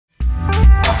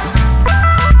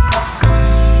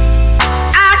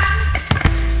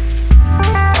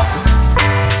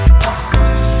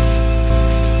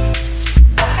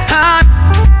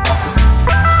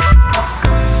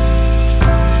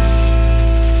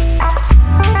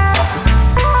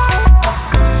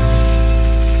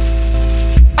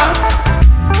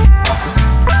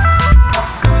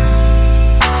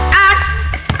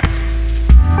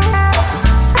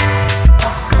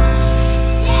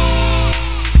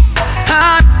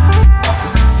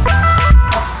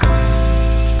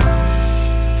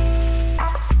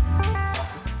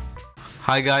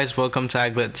Hi guys, welcome to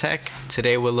Aglet Tech.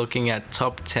 Today we're looking at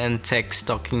top 10 tech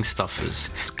stocking stuffers.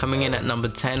 Coming in at number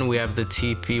 10, we have the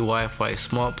TP Wi-Fi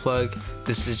Smart Plug.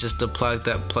 This is just a plug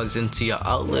that plugs into your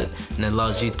outlet and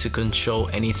allows you to control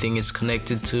anything it's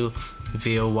connected to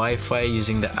via Wi-Fi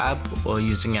using the app or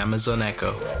using Amazon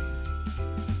Echo.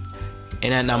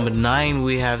 And at number 9,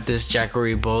 we have this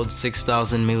Jackery Bolt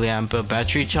 6000 mAh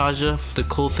battery charger. The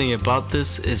cool thing about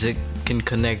this is it can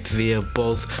connect via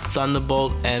both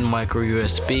Thunderbolt and micro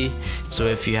USB. So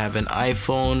if you have an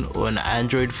iPhone or an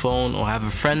Android phone or have a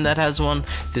friend that has one,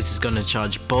 this is going to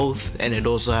charge both, and it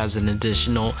also has an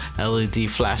additional LED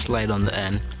flashlight on the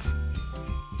end.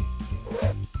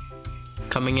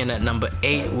 Coming in at number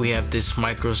 8, we have this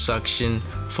micro suction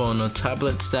phone or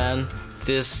tablet stand.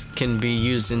 This can be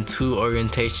used in two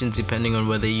orientations depending on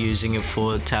whether you're using it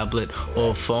for a tablet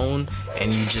or a phone,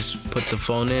 and you just put the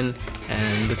phone in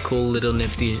and the cool little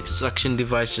nifty suction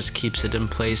device just keeps it in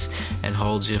place and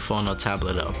holds your phone or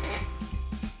tablet up.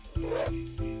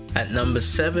 At number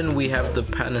 7, we have the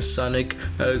Panasonic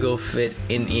ErgoFit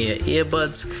in-ear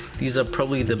earbuds. These are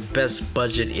probably the best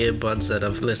budget earbuds that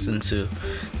I've listened to.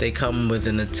 They come with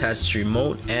an attached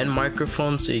remote and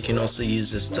microphone, so you can also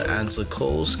use this to answer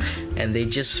calls, and they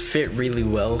just fit really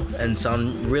well and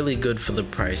sound really good for the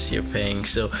price you're paying.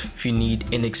 So if you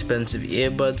need inexpensive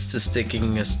earbuds to stick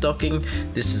in your stocking,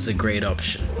 this is a great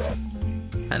option.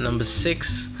 At number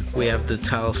 6, we have the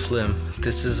Tile Slim.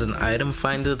 This is an item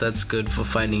finder that's good for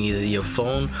finding either your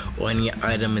phone or any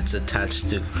item it's attached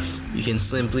to. You can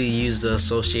simply use the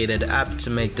associated app to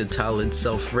make the tile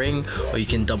itself ring, or you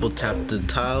can double tap the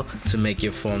tile to make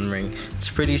your phone ring. It's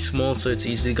pretty small, so it's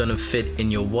easily gonna fit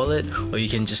in your wallet, or you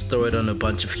can just throw it on a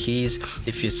bunch of keys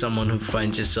if you're someone who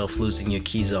finds yourself losing your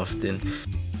keys often.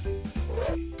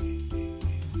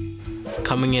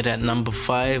 Coming in at number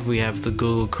 5, we have the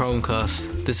Google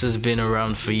Chromecast. This has been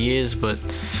around for years, but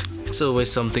it's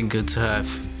always something good to have.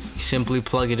 You simply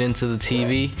plug it into the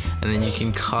TV, and then you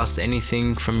can cast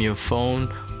anything from your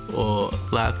phone or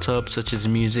laptop, such as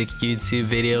music, YouTube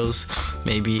videos,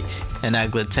 maybe an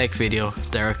Aglet Tech video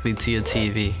directly to your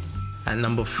TV. At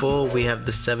number 4, we have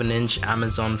the 7-inch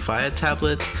Amazon Fire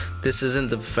tablet. This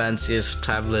isn't the fanciest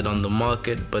tablet on the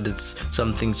market, but it's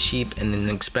something cheap and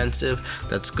inexpensive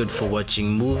that's good for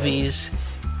watching movies,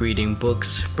 reading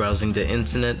books, browsing the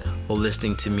internet, or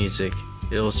listening to music.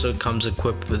 It also comes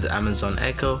equipped with Amazon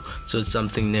Echo, so it's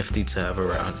something nifty to have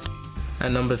around.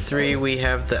 At number 3, we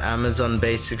have the Amazon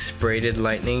Basics braided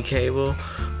lightning cable.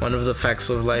 One of the facts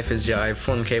of life is your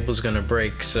iPhone cable is gonna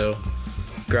break, so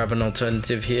grab an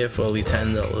alternative here for only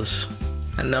 $10.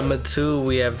 At number 2,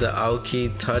 we have the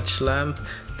Aoki Touch Lamp.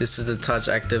 This is a touch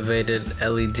activated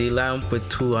LED lamp with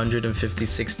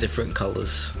 256 different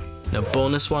colors. Now,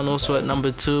 bonus one also at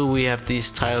number 2, we have these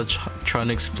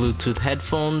Tiletronics Bluetooth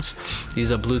headphones.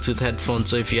 These are Bluetooth headphones,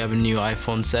 so if you have a new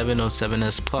iPhone 7 or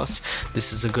 7S Plus,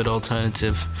 this is a good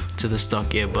alternative to the stock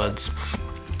earbuds.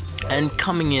 And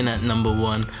coming in at number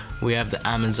 1, we have the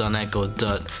Amazon Echo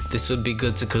Dot. This would be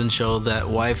good to control that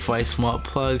Wi-Fi smart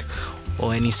plug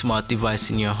or any smart device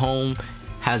in your home.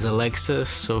 Has Alexa,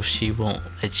 so she won't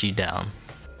let you down.